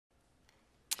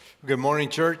Good morning,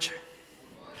 church.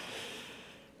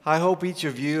 I hope each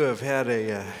of you have had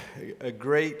a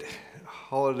great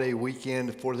holiday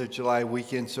weekend, 4th of July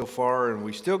weekend so far, and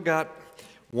we still got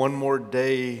one more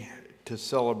day to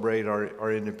celebrate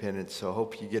our independence. So I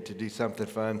hope you get to do something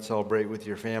fun, celebrate with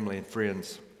your family and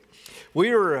friends. We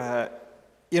are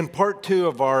in part 2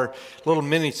 of our little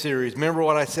mini-series. Remember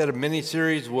what I said a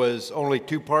mini-series was only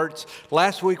 2 parts?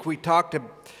 Last week we talked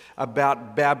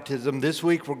about baptism. This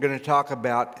week we're going to talk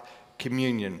about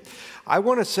communion. I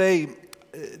want to say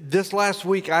this last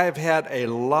week I have had a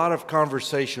lot of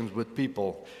conversations with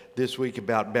people this week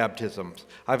about baptisms.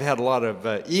 I've had a lot of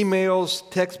emails,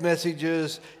 text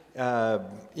messages,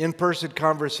 in-person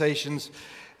conversations.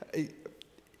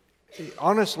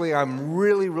 Honestly, I'm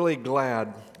really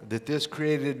glad that this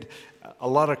created a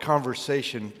lot of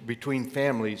conversation between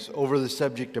families over the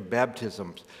subject of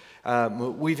baptisms.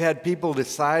 We've had people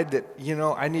decide that,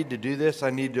 I need to do this,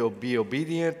 I need to be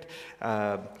obedient.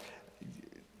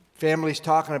 Families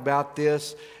talking about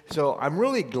this. So I'm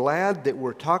really glad that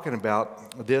we're talking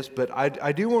about this, but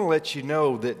I do want to let you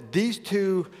know that these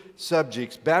 2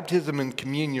 subjects, baptism and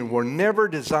communion, were never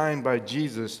designed by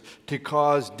Jesus to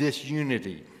cause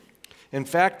disunity. In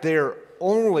fact, they're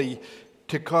only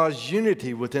to cause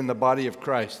unity within the body of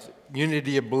Christ,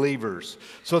 unity of believers.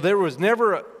 So there was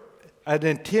never an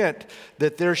intent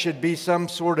that there should be some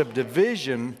sort of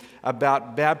division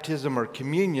about baptism or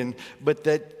communion, but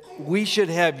that we should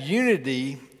have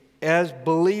unity as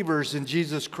believers in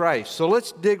Jesus Christ. So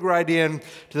let's dig right in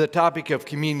to the topic of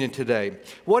communion today.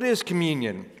 What is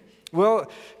communion?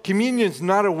 Well, communion is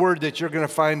not a word that you're going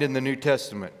to find in the New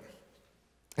Testament.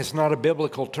 It's not a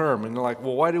biblical term. And they're like,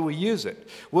 well, why do we use it?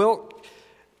 Well,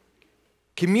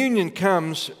 communion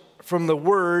comes from the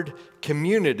word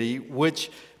community, which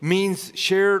means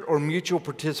shared or mutual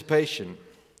participation.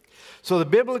 So the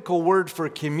biblical word for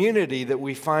community that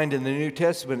we find in the New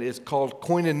Testament is called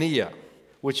koinonia,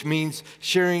 which means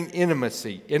sharing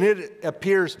intimacy. And it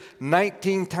appears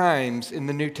 19 times in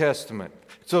the New Testament.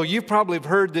 So you probably have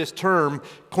heard this term,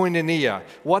 koinonia.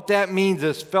 What that means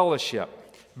is fellowship,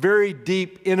 very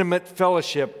deep, intimate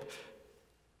fellowship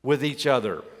with each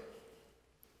other.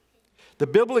 The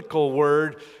biblical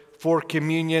word for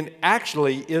communion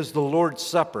actually is the Lord's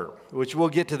Supper, which we'll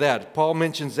get to that. Paul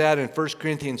mentions that in 1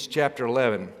 Corinthians chapter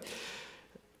 11.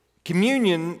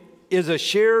 Communion is a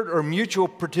shared or mutual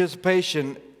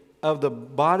participation of the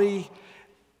body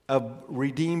of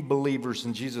redeemed believers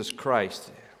in Jesus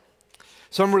Christ.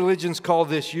 Some religions call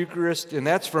this Eucharist, and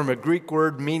that's from a Greek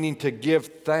word meaning to give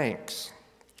thanks.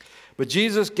 But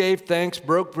Jesus gave thanks,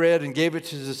 broke bread, and gave it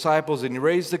to his disciples, and he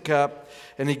raised the cup,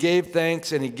 and he gave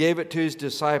thanks, and he gave it to his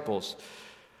disciples.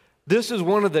 This is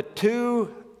one of the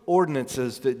 2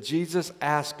 ordinances that Jesus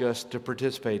asked us to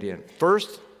participate in.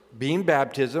 First, being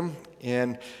baptism,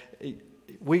 and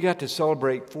we got to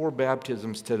celebrate 4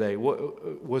 baptisms today.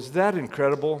 Was that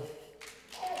incredible?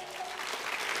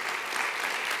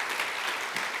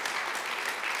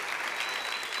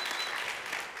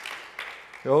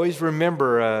 Always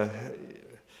remember,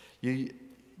 you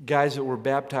guys that were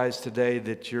baptized today,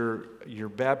 that your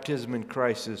baptism in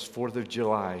Christ is 4th of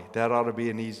July. That ought to be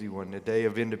an easy one, a day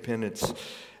of independence,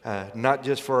 not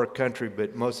just for our country,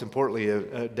 but most importantly,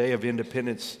 a day of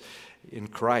independence in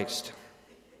Christ.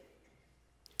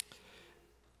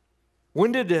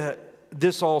 When did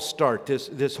this all start,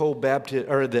 this whole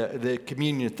baptism, or the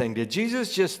communion thing? Did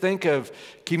Jesus just think of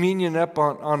communion up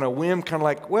on a whim, kind of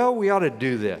like, well, we ought to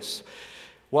do this?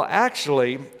 Well,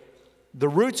 actually, the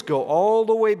roots go all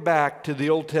the way back to the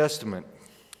Old Testament,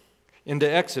 into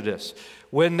Exodus,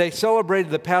 when they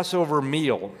celebrated the Passover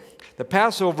meal. The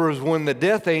Passover is when the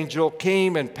death angel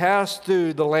came and passed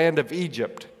through the land of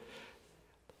Egypt.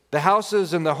 The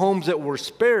houses and the homes that were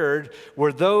spared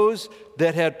were those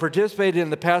that had participated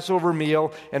in the Passover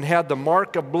meal and had the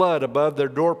mark of blood above their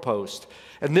doorpost.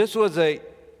 And this was a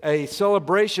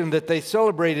celebration that they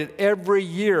celebrated every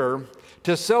year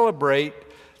to celebrate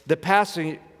the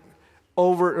Passover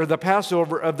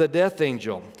of the death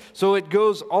angel. So it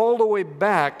goes all the way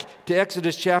back to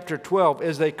Exodus chapter 12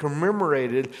 as they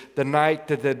commemorated the night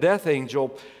that the death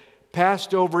angel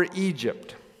passed over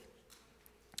Egypt.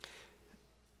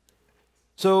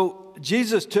 So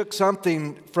Jesus took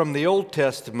something from the Old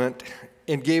Testament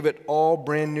and gave it all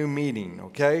brand new meaning,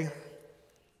 okay?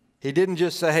 He didn't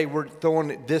just say, hey, we're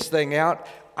throwing this thing out.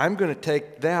 I'm going to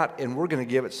take that and we're going to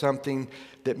give it something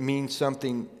that means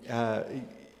something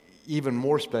even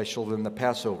more special than the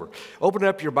Passover. Open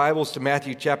up your Bibles to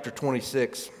Matthew chapter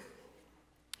 26.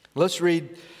 Let's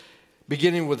read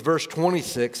beginning with verse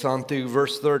 26 on through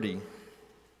verse 30.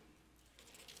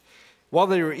 While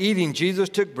they were eating, Jesus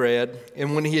took bread,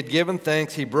 and when he had given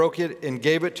thanks, he broke it and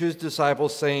gave it to his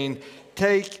disciples, saying,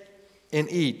 "Take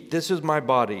and eat. This is my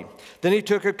body." Then he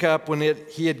took a cup. When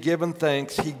he had given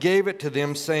thanks, he gave it to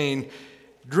them, saying,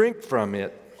 "Drink from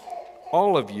it,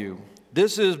 all of you.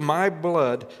 This is my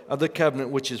blood of the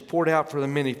covenant, which is poured out for the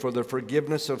many for the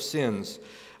forgiveness of sins.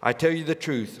 I tell you the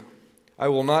truth, I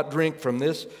will not drink from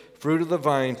this fruit of the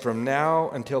vine from now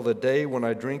until the day when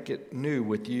I drink it new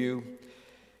with you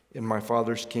in my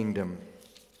Father's kingdom."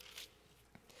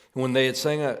 And when they had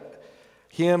sang a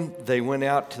hymn, they went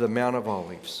out to the Mount of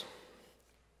Olives.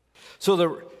 So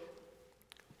the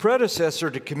predecessor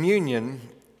to communion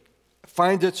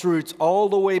finds its roots all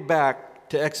the way back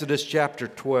to Exodus chapter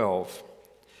 12.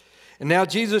 And now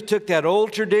Jesus took that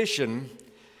old tradition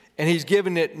and he's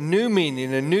given it new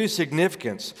meaning and new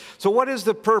significance. So what is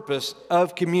the purpose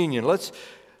of communion? Let's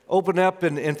open up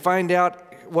and find out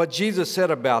what Jesus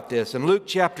said about this. In Luke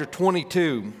chapter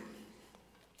 22,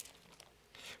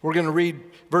 we're going to read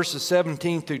verses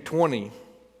 17 through 20.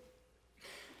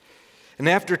 "And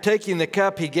after taking the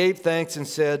cup, he gave thanks and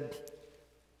said,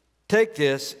 'Take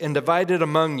this and divide it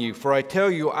among you, for I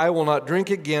tell you, I will not drink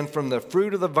again from the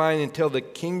fruit of the vine until the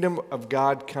kingdom of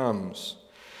God comes.'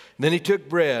 Then he took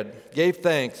bread, gave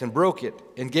thanks, and broke it,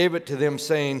 and gave it to them,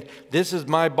 saying, 'This is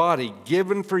my body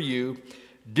given for you.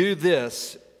 Do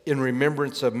this in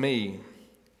remembrance of me.'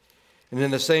 And in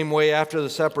the same way, after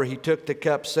the supper, he took the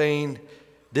cup, saying,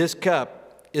 'This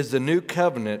cup is the new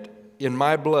covenant in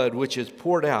my blood, which is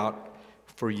poured out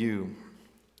for you.'"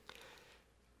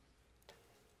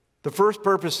 The first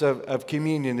purpose of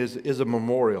communion is a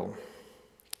memorial.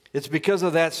 It's because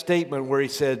of that statement where he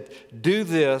said, "Do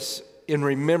this in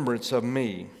remembrance of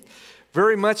me."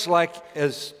 Very much like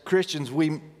as Christians,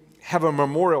 we have a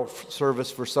memorial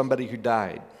service for somebody who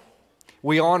died.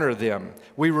 We honor them.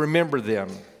 We remember them.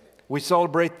 We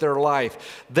celebrate their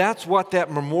life. That's what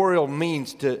that memorial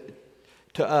means to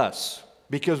us,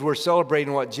 because we're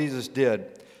celebrating what Jesus did.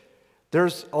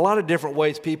 There's a lot of different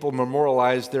ways people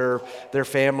memorialize their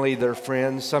family, their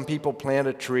friends. Some people plant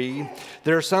a tree.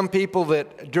 There are some people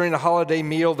that during a holiday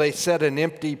meal, they set an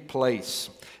empty place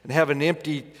and have an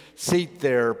empty seat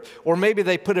there. Or maybe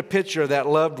they put a picture of that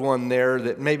loved one there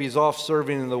that maybe is off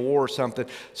serving in the war or something.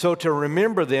 So to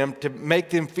remember them, to make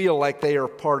them feel like they are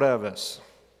part of us.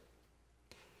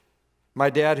 My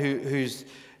dad, who's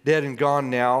dead and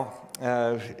gone now,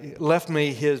 left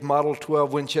me his Model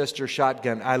 12 Winchester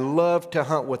shotgun. I love to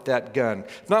hunt with that gun.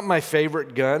 It's not my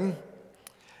favorite gun,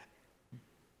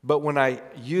 but when I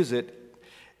use it,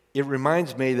 it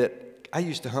reminds me that I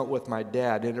used to hunt with my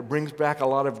dad, and it brings back a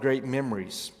lot of great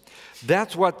memories.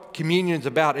 That's what communion is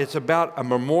about. It's about a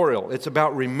memorial. It's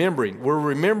about remembering. We're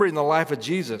remembering the life of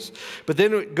Jesus. But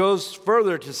then it goes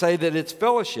further to say that it's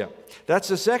fellowship. That's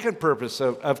the second purpose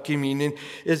of communion,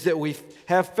 is that we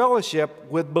have fellowship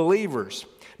with believers.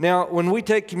 Now, when we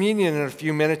take communion in a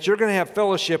few minutes, you're going to have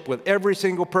fellowship with every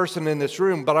single person in this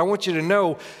room. But I want you to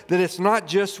know that it's not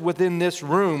just within this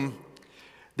room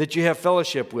that you have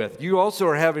fellowship with. You also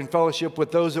are having fellowship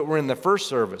with those that were in the first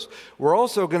service. We're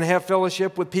also going to have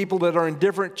fellowship with people that are in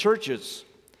different churches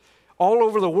all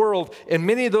over the world. And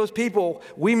many of those people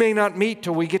we may not meet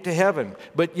till we get to heaven.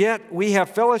 But yet we have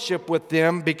fellowship with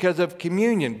them because of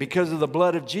communion, because of the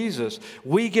blood of Jesus.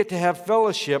 We get to have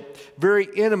fellowship, very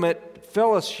intimate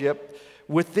fellowship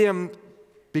with them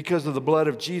because of the blood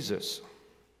of Jesus.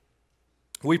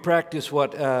 We practice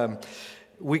what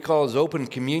we call as open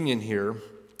communion here.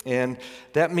 And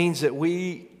that means that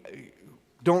we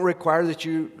don't require that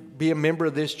you be a member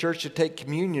of this church to take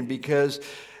communion, because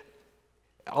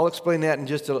I'll explain that in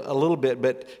just a little bit,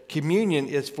 but communion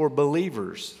is for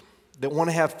believers that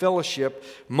want to have fellowship,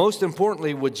 most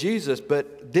importantly with Jesus,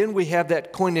 but then we have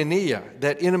that koinonia,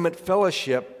 that intimate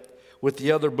fellowship with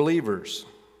the other believers.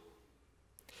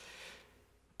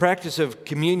 Practice of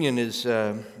communion is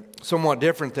somewhat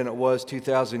different than it was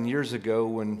 2,000 years ago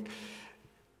when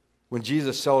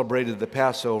Jesus celebrated the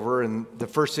Passover and the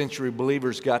first century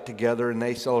believers got together and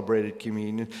they celebrated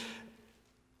communion.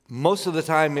 Most of the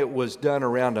time it was done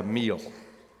around a meal.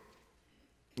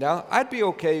 Now, I'd be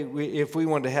okay if we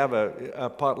wanted to have a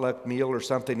potluck meal or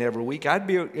something every week. I'd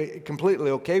be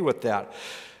completely okay with that.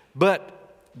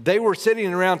 But they were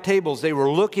sitting around tables. They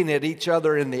were looking at each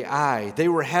other in the eye. They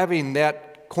were having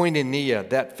that koinonia,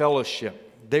 that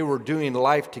fellowship. They were doing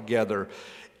life together.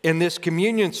 And this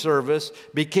communion service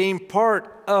became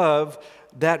part of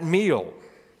that meal.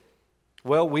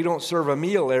 Well, we don't serve a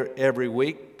meal every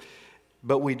week,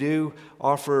 but we do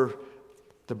offer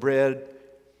the bread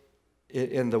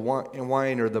and the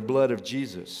wine or the blood of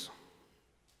Jesus.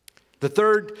 The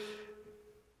third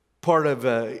part of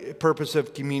purpose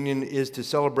of communion is to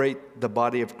celebrate the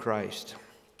body of Christ.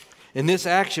 In this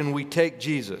action, we take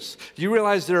Jesus. Do you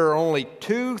realize there are only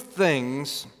two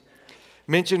things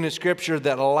mentioned in Scripture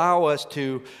that allow us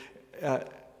to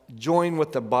join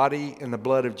with the body and the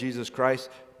blood of Jesus Christ?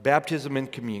 Baptism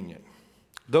and communion.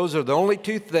 Those are the only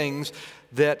two things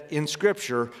that in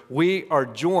Scripture we are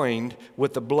joined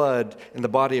with the blood and the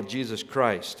body of Jesus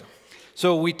Christ.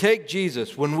 So we take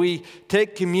Jesus. When we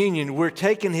take communion, we're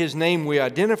taking His name, we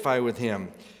identify with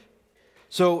Him.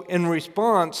 So in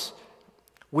response,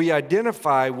 we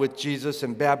identify with Jesus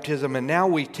in baptism, and now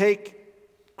we take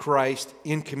Christ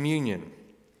in communion.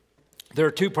 There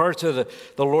are two parts of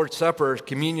the Lord's Supper,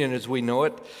 communion as we know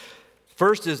it.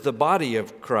 First is the body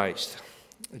of Christ.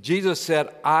 Jesus said,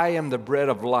 I am the bread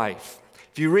of life.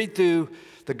 If you read through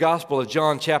the Gospel of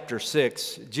John chapter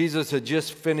 6, Jesus had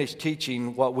just finished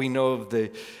teaching what we know of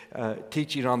the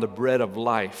teaching on the bread of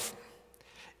life.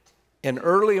 And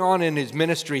early on in His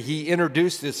ministry, He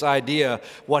introduced this idea,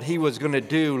 what He was going to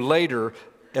do later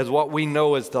as what we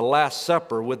know as the Last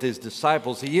Supper with His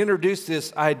disciples. He introduced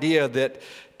this idea that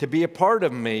to be a part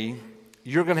of me,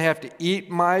 you're going to have to eat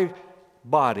my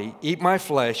body, eat my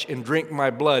flesh, and drink my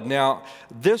blood. Now,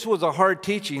 this was a hard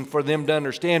teaching for them to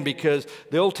understand because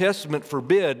the Old Testament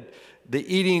forbid the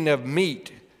eating of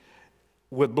meat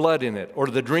with blood in it or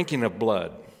the drinking of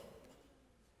blood.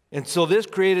 And so this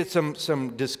created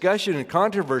some discussion and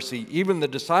controversy. Even the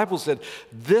disciples said,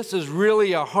 this is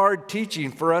really a hard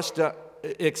teaching for us to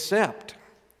accept.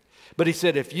 But He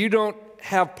said, if you don't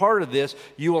have part of this,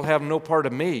 you will have no part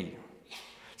of me.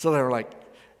 So they were like,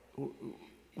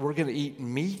 we're going to eat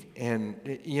meat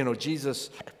and, Jesus'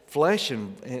 flesh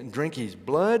and drink His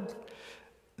blood?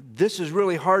 This is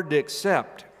really hard to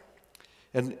accept.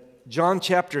 And John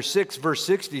chapter 6, verse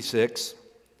 66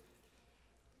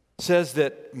 says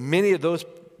that many of those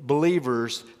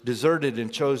believers deserted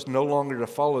and chose no longer to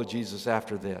follow Jesus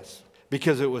after this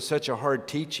because it was such a hard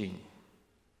teaching.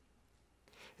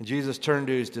 And Jesus turned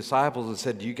to His disciples and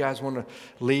said, do you guys want to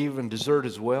leave and desert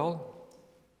as well?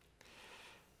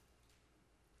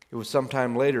 It was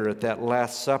sometime later at that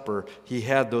Last Supper, He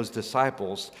had those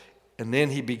disciples, and then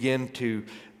they began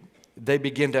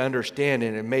to understand,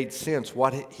 and it made sense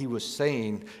what He was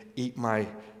saying, eat my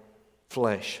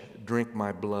flesh, drink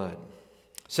my blood.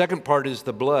 Second part is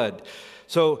the blood.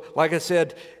 So, like I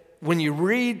said, when you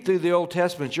read through the Old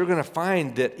Testament, you're going to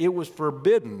find that it was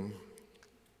forbidden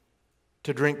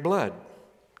to drink blood,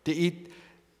 to eat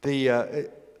the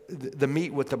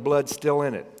meat with the blood still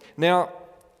in it. Now,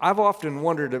 I've often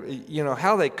wondered,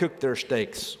 how they cooked their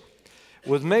steaks.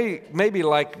 Was maybe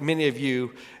like many of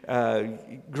you,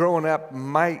 growing up,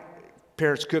 my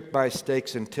parents cooked my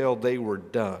steaks until they were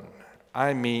done.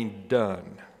 I mean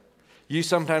done. You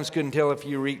sometimes couldn't tell if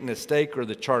you were eating a steak or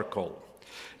the charcoal.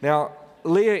 Now,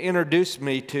 Leah introduced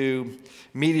me to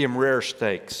medium rare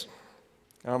steaks.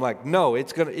 And I'm like, no,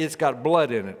 it's got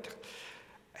blood in it.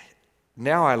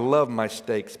 Now I love my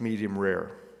steaks medium rare.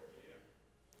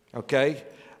 Okay?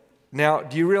 Now,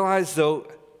 do you realize, though,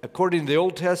 according to the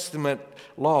Old Testament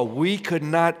law, we could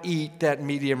not eat that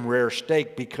medium rare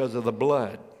steak because of the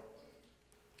blood.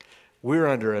 We're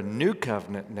under a new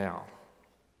covenant now,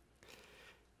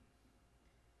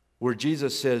 where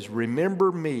Jesus says, remember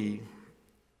me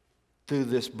through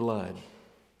this blood.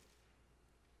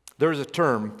 There's a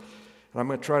term, and I'm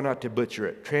going to try not to butcher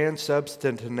it,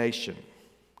 transubstantiation.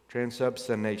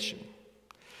 Transubstantiation.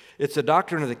 It's a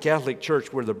doctrine of the Catholic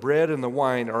Church where the bread and the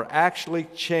wine are actually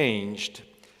changed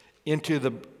into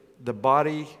the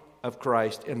body of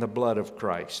Christ and the blood of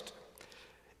Christ.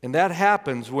 And that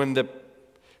happens when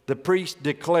the priest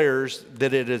declares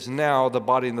that it is now the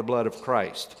body and the blood of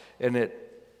Christ. And it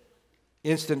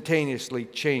instantaneously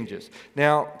changes.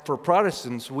 Now, for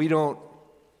Protestants, we don't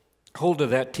hold to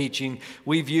that teaching.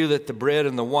 We view that the bread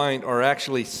and the wine are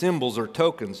actually symbols or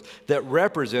tokens that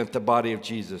represent the body of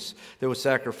Jesus that was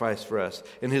sacrificed for us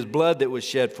and His blood that was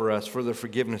shed for us for the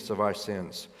forgiveness of our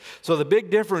sins. So the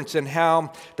big difference in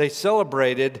how they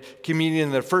celebrated communion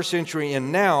in the first century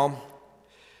and now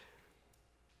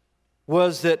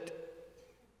was that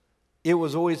it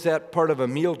was always that part of a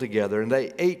meal together, and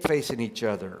they ate facing each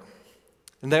other.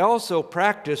 And they also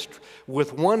practiced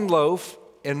with one loaf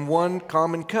and one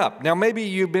common cup. Now, maybe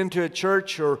you've been to a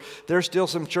church, or there's still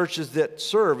some churches that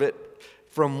serve it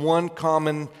from one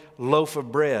common loaf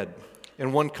of bread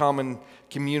and one common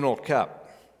communal cup.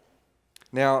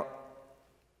 Now,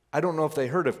 I don't know if they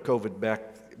heard of COVID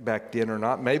back then or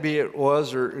not. Maybe it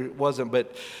was or it wasn't,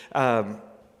 but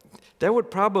that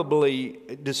would probably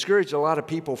discourage a lot of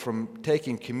people from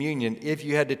taking communion if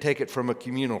you had to take it from a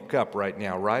communal cup right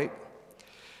now, right?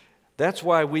 That's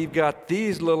why we've got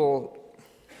these little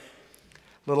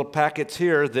packets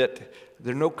here that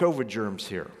there are no COVID germs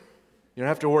here. You don't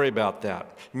have to worry about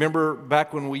that. Remember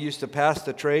back when we used to pass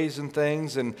the trays and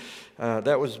things, and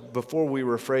that was before we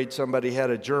were afraid somebody had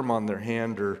a germ on their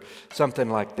hand or something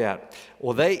like that.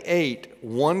 Well, they ate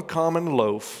one common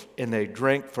loaf and they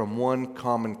drank from one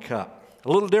common cup.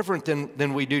 A little different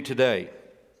than we do today.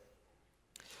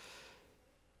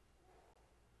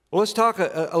 Well, let's talk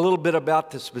a little bit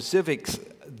about the specifics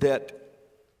that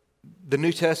the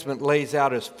New Testament lays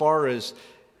out as far as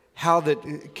how the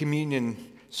communion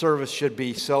service should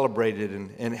be celebrated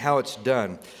and how it's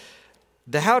done.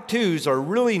 The how-tos are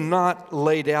really not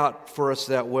laid out for us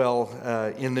that well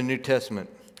in the New Testament.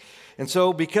 And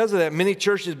so because of that, many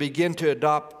churches begin to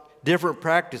adopt different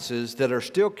practices that are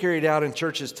still carried out in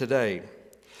churches today.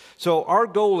 So our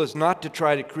goal is not to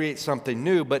try to create something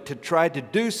new, but to try to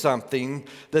do something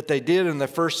that they did in the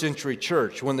first century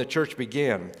church when the church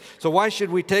began. So why should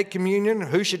we take communion?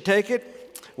 Who should take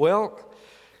it? Well,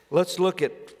 let's look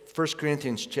at 1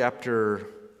 Corinthians chapter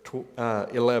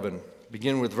 11,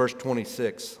 begin with verse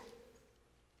 26.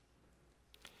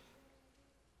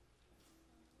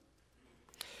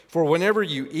 For whenever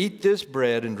you eat this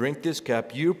bread and drink this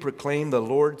cup, you proclaim the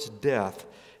Lord's death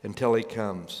until he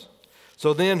comes.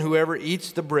 So then whoever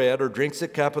eats the bread or drinks the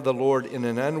cup of the Lord in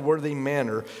an unworthy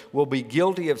manner will be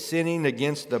guilty of sinning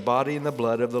against the body and the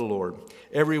blood of the Lord.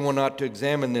 Everyone ought to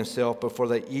examine themselves before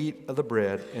they eat of the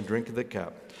bread and drink of the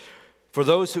cup. For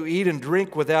those who eat and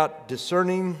drink without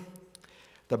discerning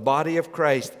the body of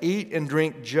Christ eat and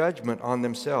drink judgment on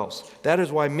themselves. That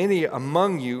is why many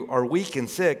among you are weak and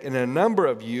sick, and a number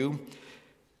of you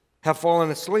have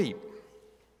fallen asleep.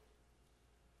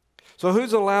 So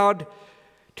who's allowed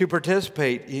to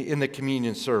participate in the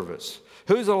communion service?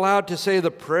 Who's allowed to say the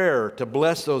prayer to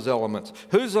bless those elements?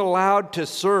 Who's allowed to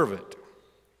serve it?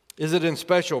 Is it in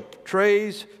special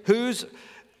trays? Who's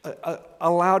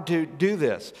allowed to do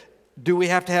this? Do we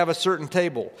have to have a certain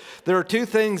table? There are two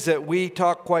things that we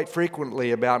talk quite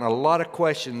frequently about, and a lot of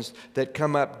questions that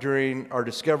come up during our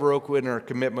Discover Oakwood and our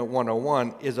Commitment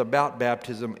 101 is about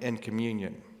baptism and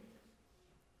communion.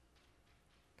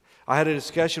 I had a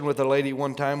discussion with a lady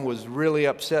one time, was really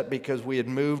upset because we had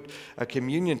moved a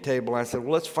communion table. I said,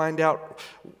 well, let's find out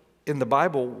in the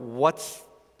Bible what's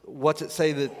it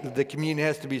say that the communion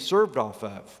has to be served off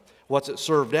of? What's it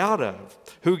served out of?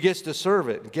 Who gets to serve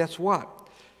it? And guess what?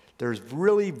 There's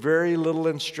really very little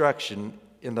instruction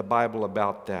in the Bible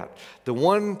about that. The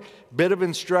one bit of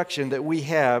instruction that we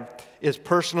have is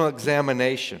personal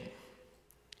examination.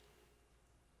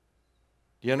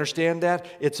 Do you understand that?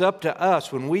 It's up to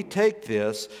us when we take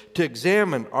this to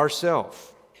examine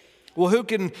ourselves. Well, who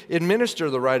can administer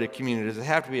the rite of communion? Does it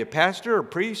have to be a pastor, a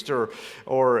priest,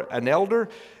 or an elder?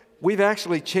 We've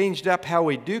actually changed up how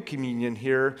we do communion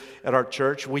here at our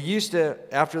church. We used to,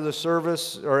 after the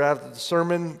service or after the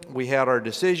sermon, we had our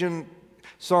decision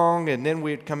song, and then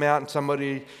we'd come out and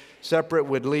somebody separate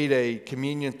would lead a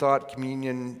communion thought,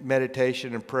 communion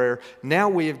meditation, and prayer. Now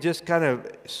we have just kind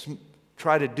of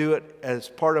tried to do it as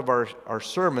part of our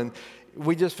sermon.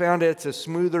 We just found it's a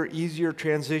smoother, easier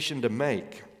transition to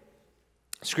make.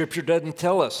 Scripture doesn't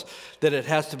tell us that it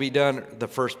has to be done the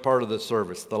first part of the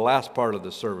service, the last part of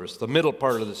the service, the middle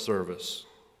part of the service.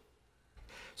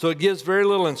 So it gives very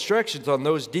little instructions on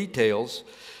those details.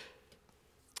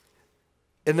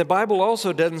 And the Bible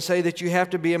also doesn't say that you have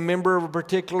to be a member of a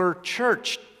particular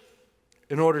church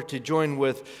in order to join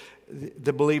with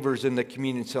the believers in the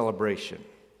communion celebration.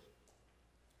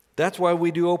 That's why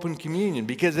we do open communion,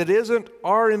 because it isn't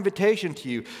our invitation to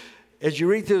you. As you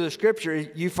read through the Scripture,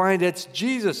 you find it's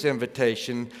Jesus'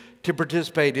 invitation to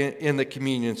participate in the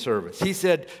communion service. He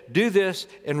said, do this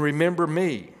and remember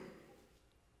me.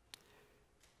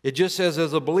 It just says,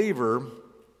 as a believer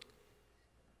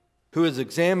who has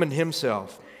examined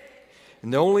himself.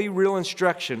 And the only real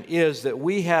instruction is that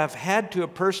we have had to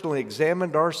have personally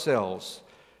examined ourselves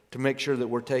to make sure that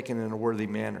we're taken in a worthy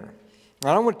manner.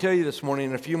 And I want to tell you this morning,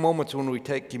 in a few moments when we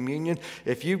take communion,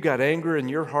 if you've got anger in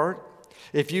your heart,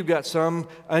 if you've got some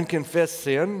unconfessed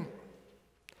sin,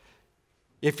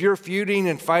 if you're feuding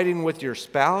and fighting with your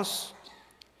spouse,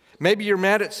 maybe you're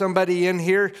mad at somebody in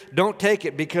here, don't take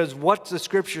it, because what's the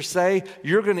Scripture say?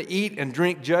 You're going to eat and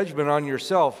drink judgment on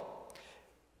yourself.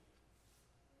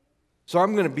 So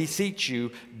I'm going to beseech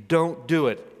you, don't do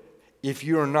it if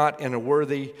you are not in a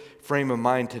worthy frame of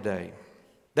mind today.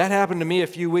 That happened to me a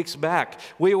few weeks back.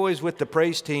 We always, with the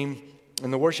praise team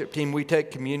and the worship team, we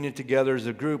take communion together as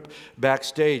a group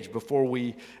backstage before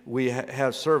we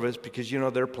have service, because, you know,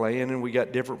 they're playing and we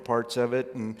got different parts of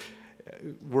it, and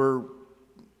we're,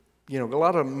 a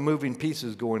lot of moving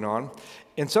pieces going on.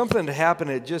 And something happened,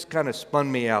 it just kind of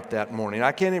spun me out that morning.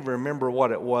 I can't even remember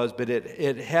what it was, but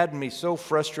it had me so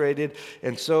frustrated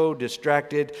and so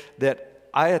distracted that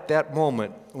I, at that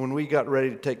moment, when we got ready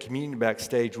to take communion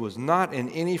backstage, was not in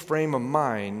any frame of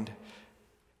mind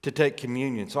to take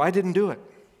communion. So I didn't do it.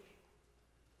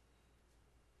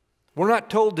 We're not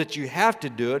told that you have to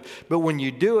do it, but when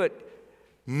you do it,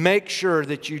 make sure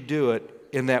that you do it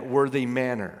in that worthy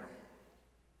manner.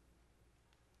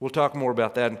 We'll talk more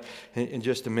about that in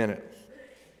just a minute.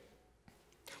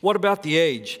 What about the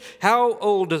age? How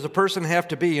old does a person have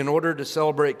to be in order to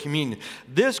celebrate communion?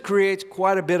 This creates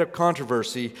quite a bit of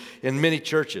controversy in many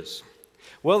churches.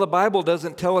 Well, the Bible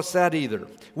doesn't tell us that either.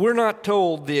 We're not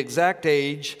told the exact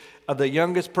age of the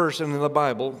youngest person in the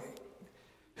Bible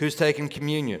who's taken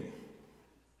communion.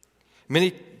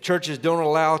 Many churches don't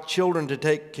allow children to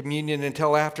take communion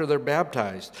until after they're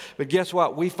baptized. But guess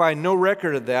what? We find no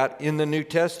record of that in the New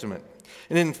Testament.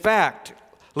 And in fact,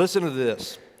 listen to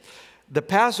this. The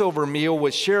Passover meal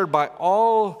was shared by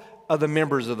all of the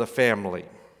members of the family,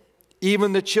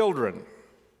 even the children.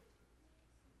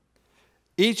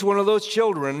 Each one of those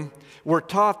children were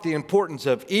taught the importance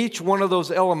of each one of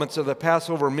those elements of the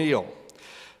Passover meal.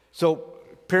 So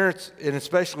parents, and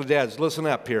especially dads, listen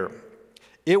up here.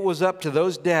 It was up to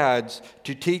those dads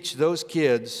to teach those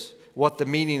kids what the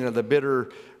meaning of the bitter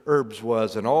herbs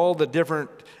was and all the different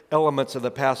elements of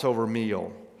the Passover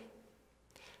meal.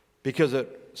 Because at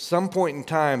some point in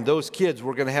time, those kids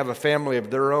were going to have a family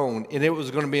of their own, and it was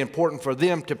going to be important for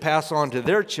them to pass on to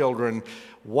their children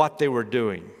what they were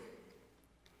doing.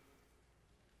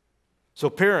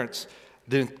 So parents,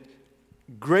 the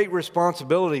great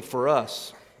responsibility for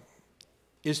us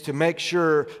is to make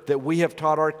sure that we have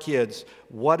taught our kids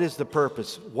what is the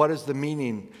purpose, what is the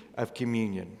meaning of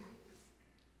communion.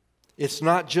 It's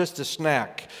not just a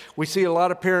snack. We see a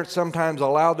lot of parents sometimes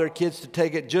allow their kids to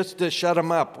take it just to shut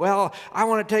them up. Well, I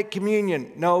want to take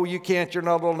communion. No, you can't. You're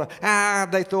not old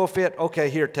enough. They throw a fit.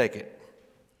 Okay, here, take it.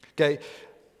 Okay,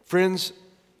 friends,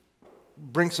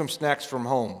 bring some snacks from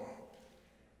home,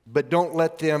 but don't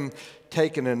let them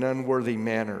take in an unworthy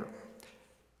manner.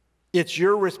 It's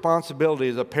your responsibility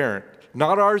as a parent,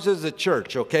 not ours as a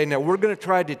church, okay? Now, we're going to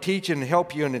try to teach and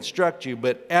help you and instruct you,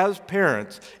 but as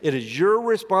parents, it is your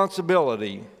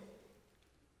responsibility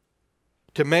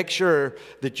to make sure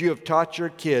that you have taught your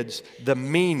kids the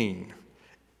meaning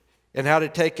and how to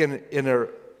take in a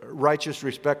righteous,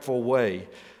 respectful way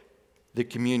the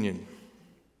communion.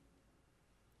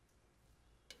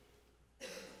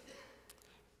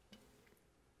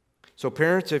 So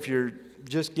parents, if you're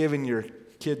just giving your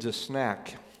kids a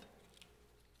snack,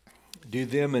 do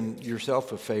them and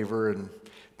yourself a favor and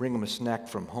bring them a snack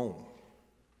from home.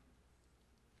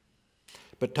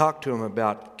 But talk to them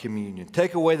about communion.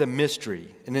 Take away the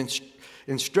mystery and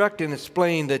instruct and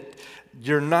explain that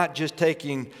you're not just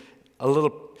taking a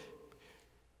little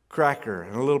cracker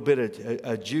and a little bit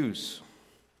of juice,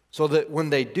 so that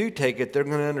when they do take it, they're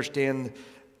going to understand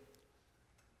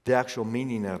the actual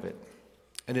meaning of it.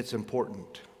 And it's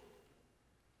important.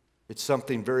 It's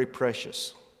something very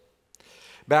precious.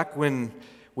 Back when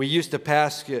we used to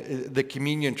pass the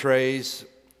communion trays,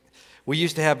 we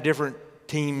used to have different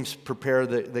teams prepare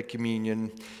the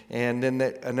communion, and then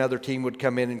another team would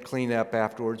come in and clean up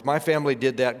afterwards. My family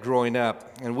did that growing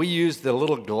up, and we used the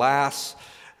little glass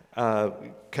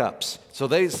cups. So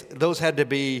those had to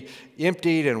be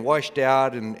emptied and washed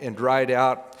out and dried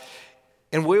out,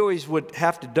 and we always would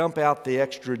have to dump out the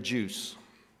extra juice.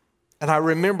 And I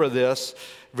remember this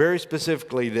very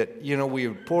specifically, that, we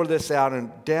would pour this out,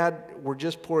 and Dad, we're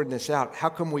just pouring this out. How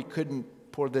come we couldn't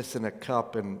pour this in a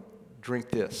cup and drink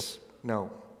this?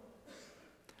 No.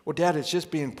 Well, Dad, it's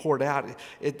just being poured out.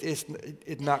 It's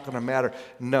not going to matter.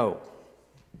 No.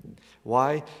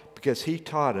 Why? Because he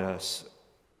taught us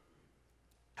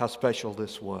how special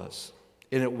this was.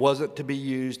 And it wasn't to be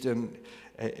used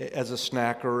as a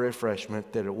snack or a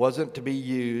refreshment, that it wasn't to be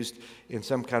used in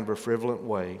some kind of a frivolous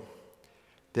way,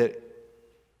 that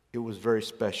it was very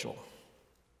special.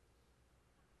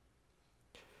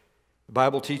 The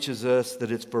Bible teaches us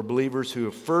that it's for believers who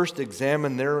have first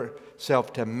examined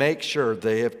themselves to make sure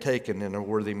they have taken in a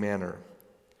worthy manner.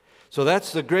 So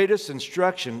that's the greatest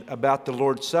instruction about the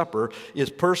Lord's Supper, is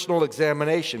personal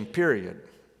examination, period.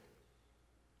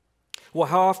 Well,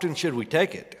 how often should we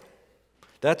take it?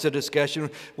 That's a discussion.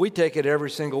 We take it every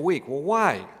single week. Well,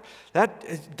 why?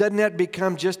 Doesn't that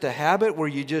become just a habit where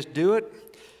you just do it?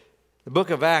 The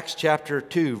book of Acts, chapter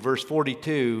 2, verse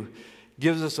 42,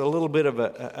 gives us a little bit of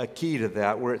a key to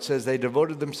that, where it says they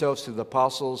devoted themselves to the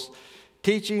apostles'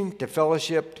 teaching, to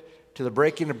fellowship, to the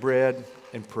breaking of bread,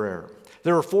 and prayer.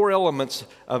 There are 4 elements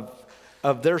of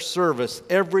of their service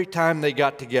every time they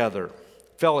got together.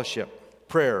 Fellowship,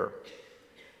 prayer,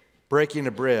 breaking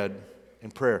of bread,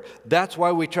 and prayer. That's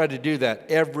why we try to do that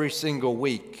every single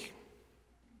week.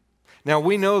 Now,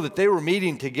 we know that they were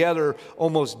meeting together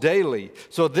almost daily.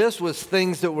 So this was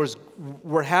things that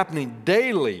were happening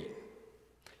daily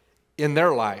in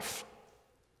their life.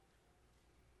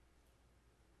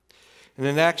 And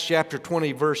in Acts chapter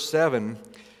 20, verse 7,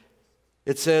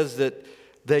 it says that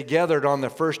they gathered on the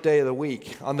first day of the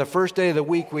week. On the first day of the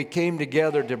week, we came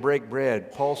together to break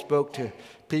bread. Paul spoke to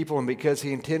people, and because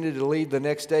he intended to leave the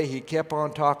next day, he kept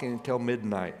on talking until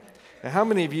midnight. Now, how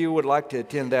many of you would like to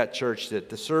attend that church that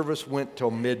the service went till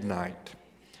midnight?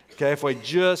 Okay, if we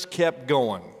just kept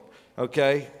going,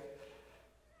 okay?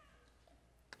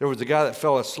 There was a guy that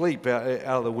fell asleep out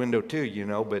of the window too, you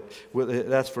know, but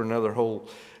that's for another whole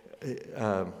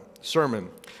sermon.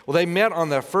 Well, they met on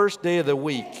the first day of the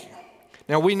week.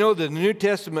 Now, we know that the New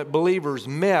Testament believers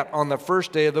met on the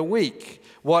first day of the week,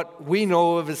 what we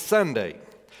know of as Sunday.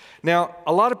 Now,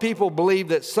 a lot of people believe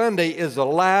that Sunday is the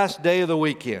last day of the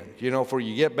weekend, you know, before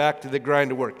you get back to the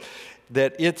grind of work,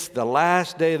 that it's the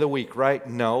last day of the week, right?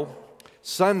 No.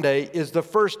 Sunday is the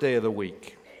first day of the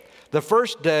week. The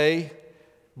first day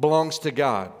belongs to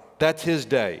God. That's His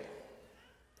day.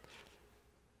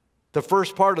 The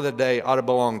first part of the day ought to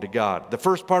belong to God. The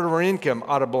first part of our income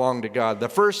ought to belong to God. The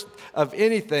first of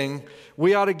anything,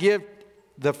 we ought to give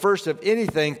the first of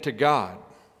anything to God.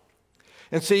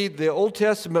 And see, the Old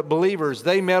Testament believers,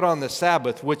 they met on the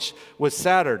Sabbath, which was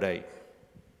Saturday.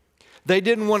 They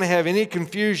didn't want to have any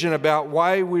confusion about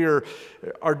why we are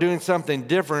doing something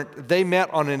different. They met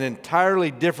on an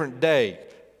entirely different day.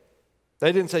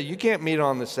 They didn't say, you can't meet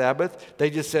on the Sabbath. They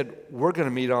just said, we're going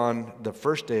to meet on the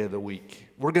first day of the week.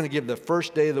 We're going to give the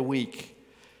first day of the week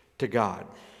to God.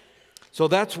 So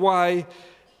that's why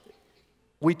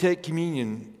we take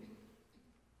communion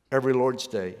every Lord's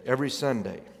Day, every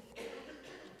Sunday.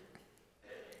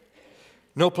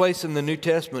 No place in the New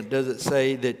Testament does it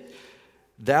say that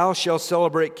thou shalt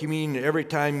celebrate communion every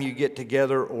time you get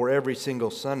together or every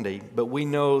single Sunday. But we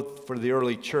know for the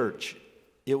early church,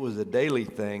 it was a daily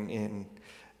thing, and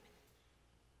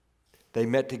they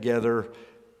met together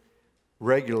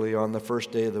regularly on the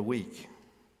first day of the week.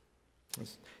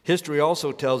 History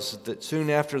also tells us that soon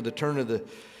after the turn of the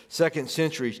 2nd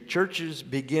century, churches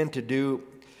began to do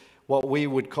what we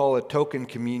would call a token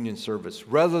communion service.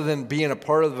 Rather than being a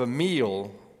part of a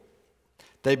meal,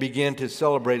 they began to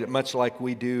celebrate it much like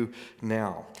we do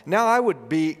now. Now, I would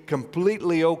be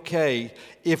completely okay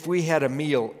if we had a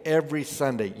meal every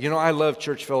Sunday. You know, I love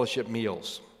church fellowship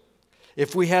meals.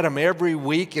 If we had them every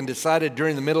week and decided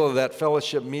during the middle of that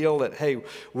fellowship meal that, hey,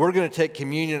 we're going to take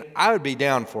communion, I would be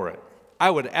down for it. I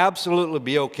would absolutely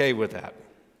be okay with that.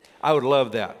 I would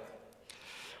love that.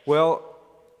 Well,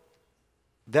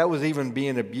 that was even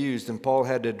being abused, and Paul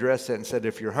had to address that and said,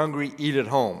 if you're hungry, eat at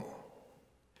home.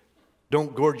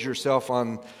 Don't gorge yourself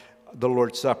on the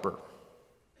Lord's Supper.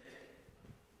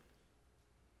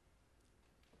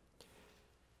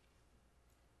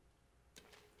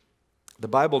 The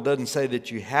Bible doesn't say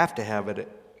that you have to have it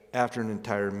after an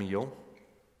entire meal.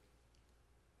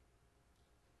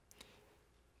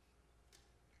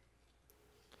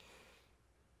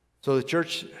 So the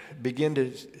church began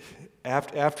to,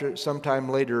 after sometime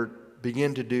later,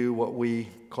 begin to do what we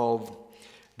called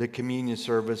the communion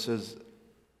service as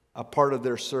a part of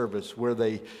their service, where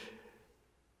they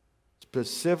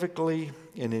specifically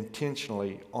and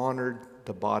intentionally honored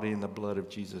the body and the blood of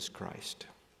Jesus Christ.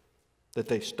 That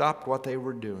they stopped what they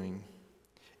were doing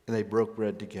and they broke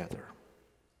bread together.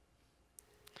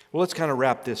 Well, let's kind of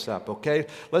wrap this up, okay?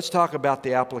 Let's talk about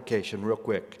the application real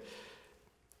quick.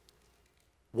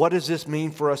 What does this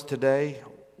mean for us today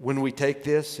when we take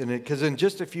this? Because in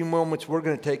just a few moments, we're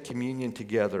going to take communion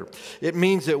together. It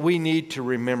means that we need to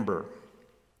remember.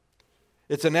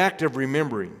 It's an act of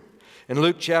remembering. In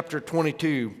Luke chapter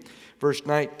 22, verse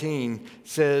 19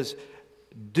 says,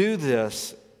 do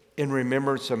this in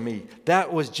remembrance of me.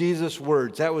 That was Jesus'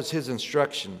 words. That was His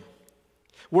instruction.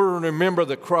 We're to remember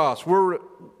the cross. We're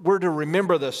to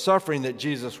remember the suffering that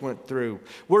Jesus went through.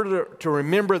 We're to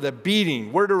remember the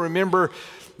beating. We're to remember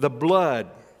the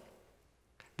blood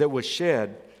that was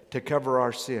shed to cover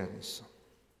our sins.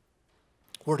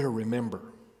 We're to remember.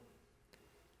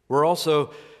 We're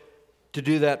also to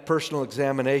do that personal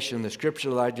examination, the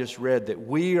scripture that I just read, that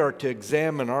we are to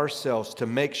examine ourselves to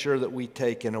make sure that we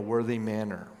take in a worthy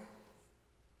manner.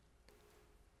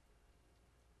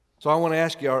 So I want to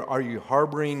ask you, are you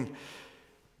harboring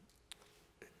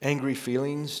angry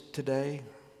feelings today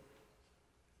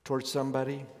towards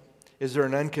somebody? Is there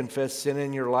an unconfessed sin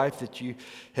in your life that you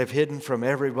have hidden from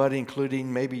everybody,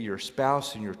 including maybe your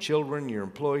spouse and your children, your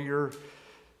employer,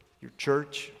 your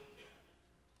church?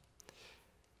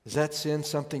 Is that sin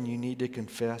something you need to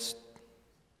confess?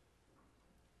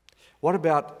 What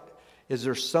about, is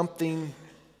there something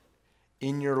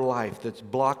in your life that's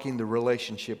blocking the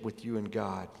relationship with you and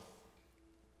God?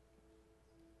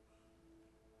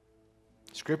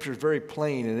 Scripture is very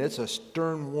plain, and it's a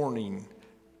stern warning.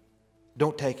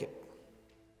 Don't take it.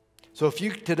 So if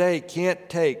you today can't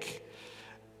take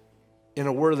in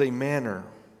a worthy manner,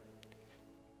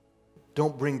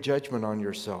 don't bring judgment on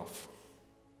yourself.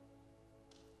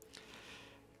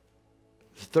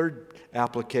 The third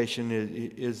application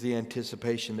is the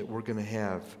anticipation that we're going to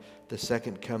have the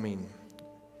second coming.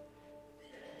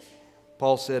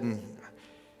 Paul said in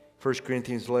 1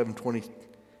 Corinthians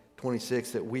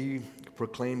 11:26 that we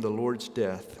proclaim the Lord's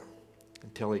death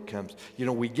until He comes. You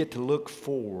know, we get to look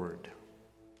forward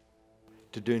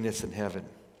to doing this in heaven.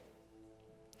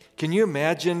 Can you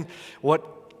imagine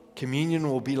what communion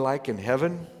will be like in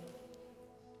heaven?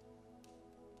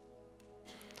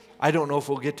 I don't know if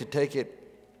we'll get to take it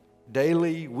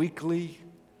daily, weekly,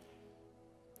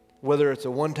 whether it's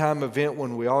a one-time event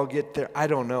when we all get there, I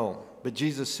don't know. But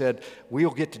Jesus said,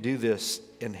 we'll get to do this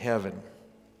in heaven.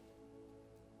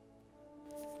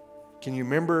 Can you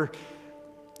remember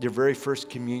your very first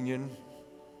communion?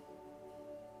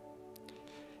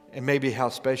 And maybe how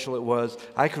special it was.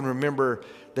 I can remember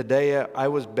the day I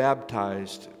was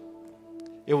baptized.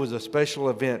 It was a special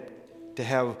event to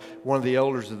have one of the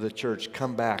elders of the church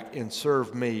come back and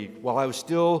serve me while I was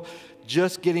still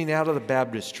just getting out of the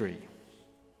baptistry.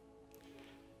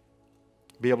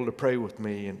 Be able to pray with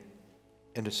me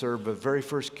and to serve the very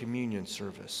first communion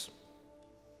service.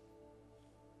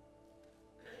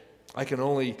 I can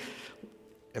only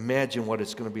imagine what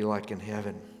it's going to be like in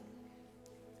heaven.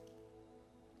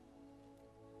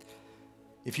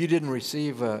 If you didn't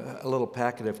receive a little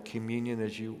packet of communion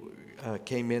as you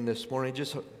came in this morning,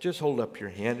 just hold up your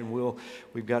hand, and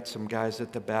we've got some guys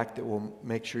at the back that will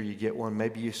make sure you get one.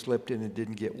 Maybe you slipped in and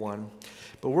didn't get one.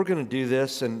 But we're going to do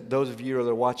this, and those of you that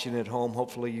are watching at home,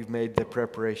 hopefully you've made the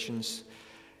preparations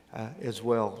as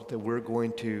well, that we're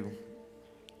going to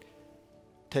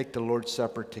take the Lord's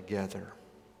Supper together.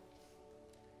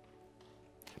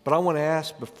 But I want to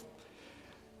ask,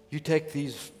 you take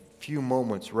these few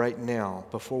moments right now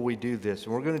before we do this,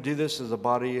 and we're going to do this as a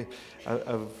body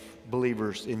of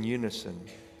believers in unison,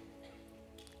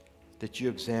 that you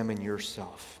examine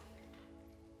yourself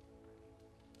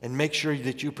and make sure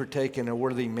that you partake in a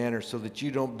worthy manner so that you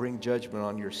don't bring judgment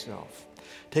on yourself.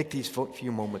 Take these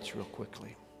few moments real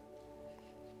quickly.